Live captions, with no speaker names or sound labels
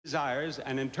desires,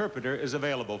 an interpreter is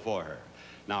available for her.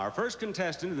 Now, our first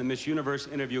contestant in the Miss Universe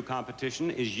interview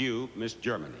competition is you, Miss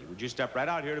Germany. Would you step right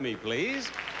out here to me, please?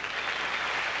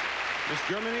 Miss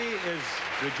Germany is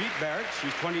Brigitte Barrett.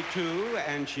 She's 22,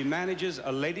 and she manages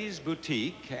a ladies'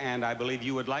 boutique, and I believe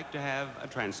you would like to have a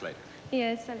translator.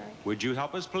 Yes, I like. Would you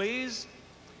help us, please?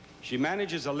 She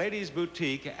manages a ladies'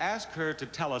 boutique. Ask her to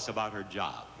tell us about her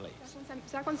job, please.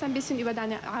 Sag uns ein bisschen über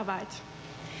deine Arbeit.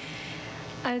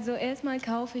 Also erstmal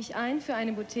kaufe ich ein für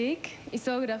eine Boutique. Ich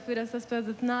sorge dafür, dass das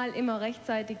Personal immer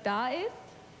rechtzeitig da ist.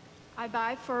 I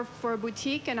buy for a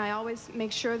boutique, and I always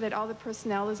make sure that all the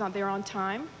personnel is there on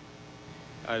time.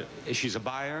 She's a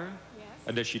buyer?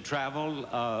 Yes. Does she travel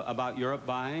about Europe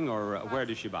buying, or where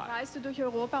does she buy? Reist du durch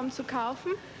Europa, um zu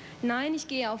kaufen? Nein, ich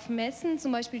gehe auf Messen,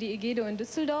 zum Beispiel die Egedo in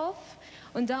Düsseldorf.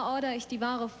 Und da ordere ich die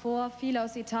Ware vor, viel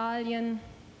aus Italien.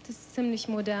 Das ist ziemlich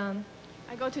modern.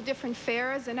 I go to different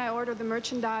fairs, and I order the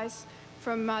merchandise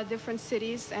from different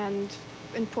cities and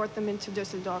import them into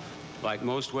Düsseldorf. Like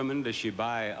most women, does she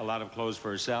buy a lot of clothes for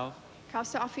herself?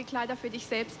 Kaufst du auch viel Kleider für dich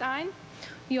selbst ein?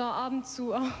 Ja, ab und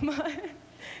zu auch mal.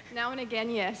 Now and again,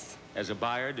 yes. As a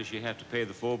buyer, does she have to pay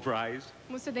the full price?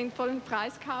 Musst du den vollen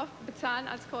Preis bezahlen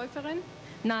als Käuferin?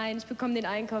 Nein, ich bekomme den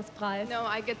Einkaufspreis. No,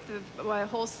 I get the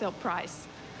wholesale price.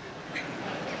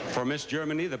 For Miss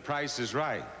Germany, the price is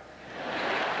right.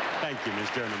 Thank you, Miss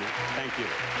Germany. Thank you.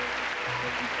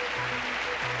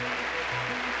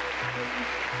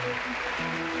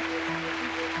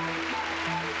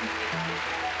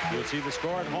 You'll see the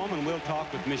score at home, and we'll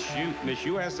talk with Miss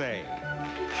USA.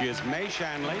 She is May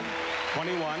Shanley,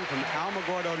 21, from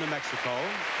Alamogordo, New Mexico.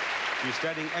 She's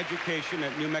studying education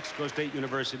at New Mexico State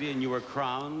University, and you were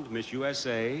crowned Miss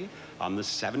USA on the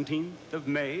 17th of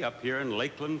May up here in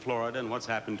Lakeland, Florida. And what's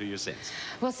happened to you since?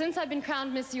 Well, since I've been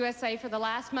crowned Miss USA for the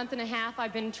last month and a half,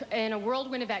 I've been in a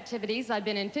whirlwind of activities. I've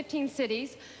been in 15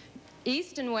 cities,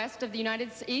 east and west in the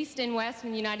United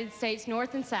States,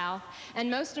 north and south.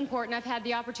 And most important, I've had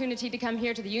the opportunity to come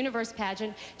here to the Universe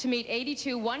pageant to meet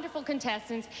 82 wonderful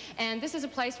contestants. And this is a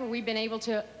place where we've been able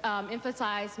to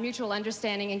emphasize mutual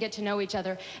understanding and get to know each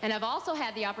other. And I've also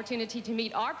had the opportunity to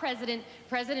meet our president,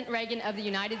 President Reagan of the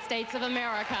United States of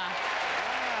America.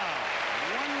 Wow,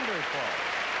 wonderful.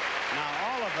 Now,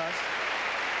 all of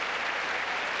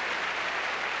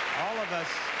us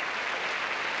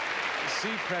see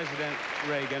President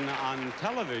Reagan on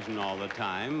television all the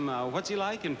time. What's he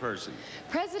like in person?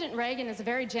 President Reagan is a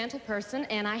very gentle person,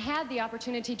 and I had the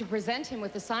opportunity to present him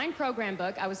with a signed program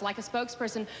book. I was like a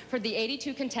spokesperson for the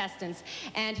 82 contestants,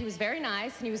 and he was very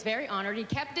nice, and he was very honored. He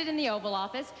kept it in the Oval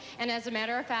Office, and as a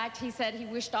matter of fact, he said he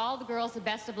wished all the girls the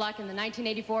best of luck in the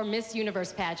 1984 Miss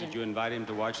Universe pageant. Did you invite him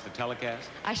to watch the telecast?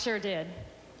 I sure did.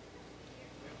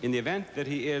 In the event that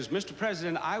he is, Mr.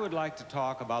 President, I would like to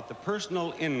talk about the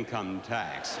personal income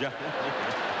tax.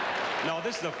 No,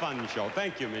 this is a fun show.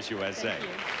 Thank you, Miss USA.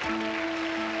 Thank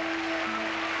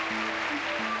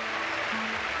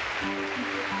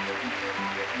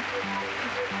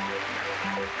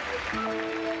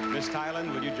you. Miss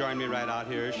Thailand, would you join me right out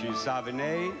here? She's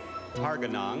Savine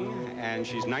Harganang, and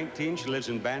she's 19. She lives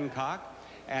in Bangkok.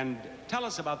 And tell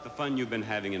us about the fun you've been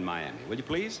having in Miami, will you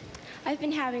please? I've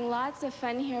been having lots of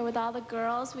fun here with all the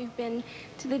girls. We've been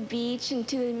to the beach and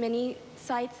to the many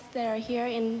sites that are here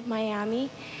in Miami.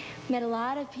 Met a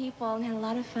lot of people and had a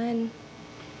lot of fun.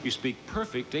 You speak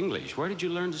perfect English. Where did you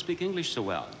learn to speak English so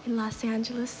well? In Los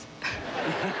Angeles.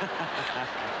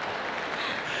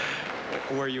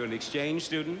 Were you an exchange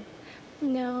student?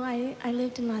 No, I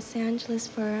lived in Los Angeles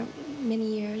for many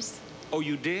years. Oh,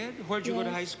 you did? Where'd you go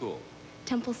to high school?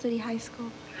 Temple City High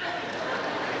School.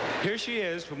 Here she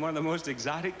is from one of the most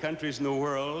exotic countries in the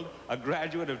world, a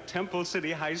graduate of Temple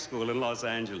City High School in Los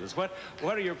Angeles. What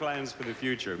are your plans for the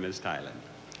future, Miss Thailand?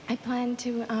 I plan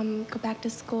to go back to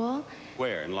school.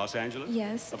 Where, in Los Angeles?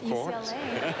 Yes, of course.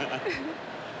 UCLA.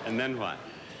 And then what?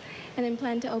 And then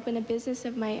plan to open a business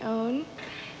of my own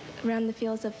around the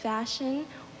fields of fashion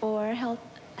or health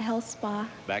spa.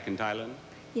 Back in Thailand?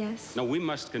 Yes. No, we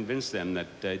must convince them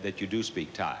that you do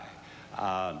speak Thai.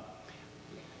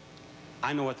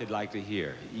 I know what they'd like to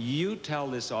hear. You tell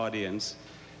this audience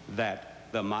that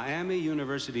the Miami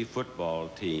University football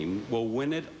team will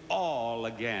win it all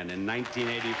again in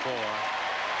 1984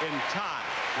 in Thai.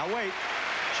 Now wait,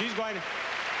 she's going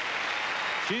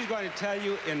to tell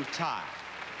you in Thai.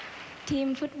 ทีม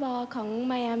ฟุตบอลของ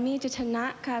ไมอามี่จะชนะ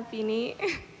ค่ะปีนี้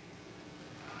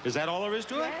Is that all there is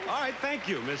to it? Yes. All right, thank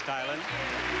you, Miss Thailand.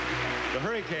 The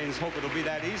Hurricanes hope it'll be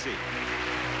that easy.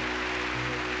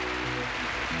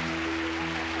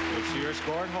 We'll see your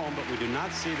score at home, but we do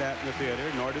not see that in the theater,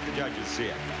 nor do the judges see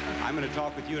it. I'm going to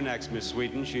talk with you next, Miss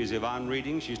Sweden. She's Yvonne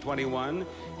Reading. She's 21.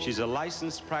 She's a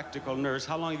licensed practical nurse.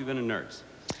 How long have you been a nurse?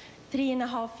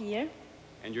 3.5 years.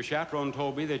 And your chaperone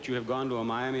told me that you have gone to a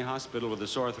Miami hospital with a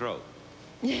sore throat.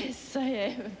 Yes, I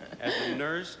have. As a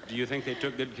nurse, do you think they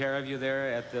took good care of you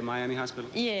there at the Miami hospital?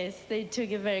 Yes, they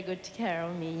took a very good care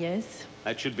of me, yes.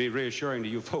 That should be reassuring to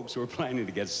you folks who are planning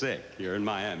to get sick here in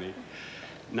Miami.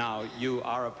 Now, you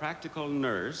are a practical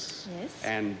nurse. Yes.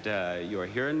 And you are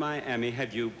here in Miami.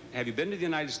 Have you been to the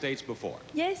United States before?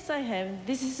 Yes, I have.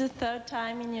 This is the 3rd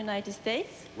time in the United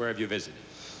States. Where have you visited?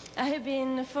 I have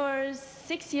been, for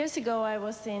 6 years ago, I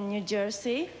was in New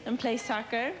Jersey and played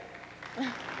soccer.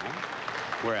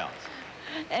 Where else?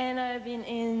 And I've been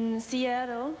in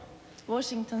Seattle,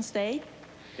 Washington State.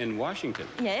 In Washington?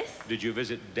 Yes. Did you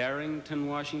visit Darrington,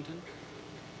 Washington?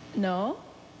 No.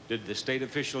 Did the state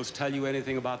officials tell you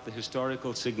anything about the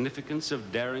historical significance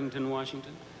of Darrington,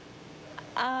 Washington?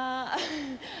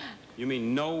 You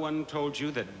mean no one told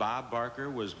you that Bob Barker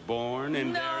was born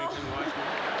in Darrington, Washington?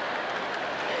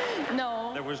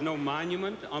 No. There was no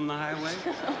monument on the highway?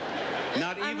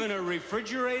 Not even a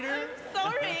refrigerator?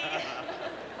 I'm sorry.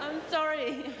 I'm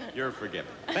sorry. You're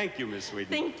forgiven. Thank you, Miss Sweden.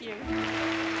 Thank you.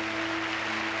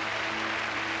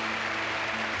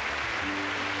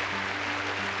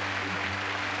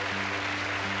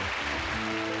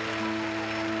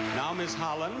 Now, Miss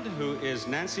Holland, who is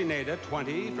Nancy Nada,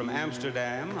 20, from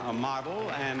Amsterdam, a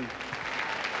model. And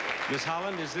Miss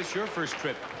Holland, is this your first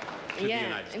trip to the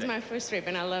United States? It's my first trip,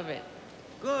 and I love it.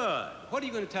 Good. What are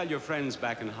you going to tell your friends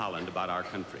back in Holland about our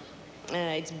country?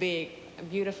 It's big, a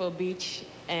beautiful beach,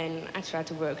 and I try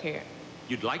to work here.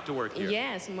 You'd like to work here?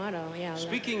 Yes, model, yeah.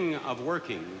 Speaking of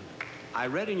working, I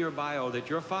read in your bio that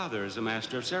your father is a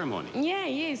master of ceremony. Yeah,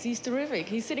 he is. He's terrific.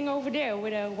 He's sitting over there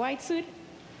with a white suit.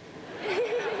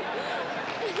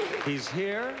 He's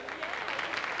here.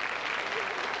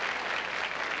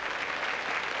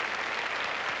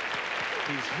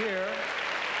 He's here.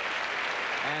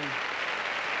 And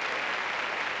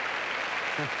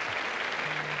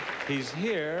he's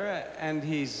here, and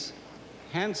he's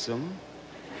handsome,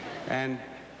 and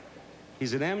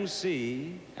he's an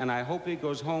MC, and I hope he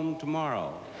goes home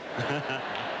tomorrow.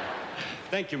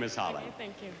 Thank you, Miss Holland. Okay,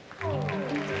 thank you.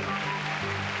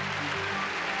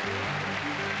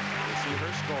 You see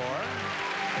her score.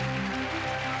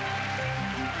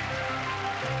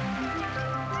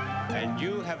 And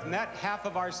you have met half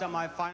of our semifinals.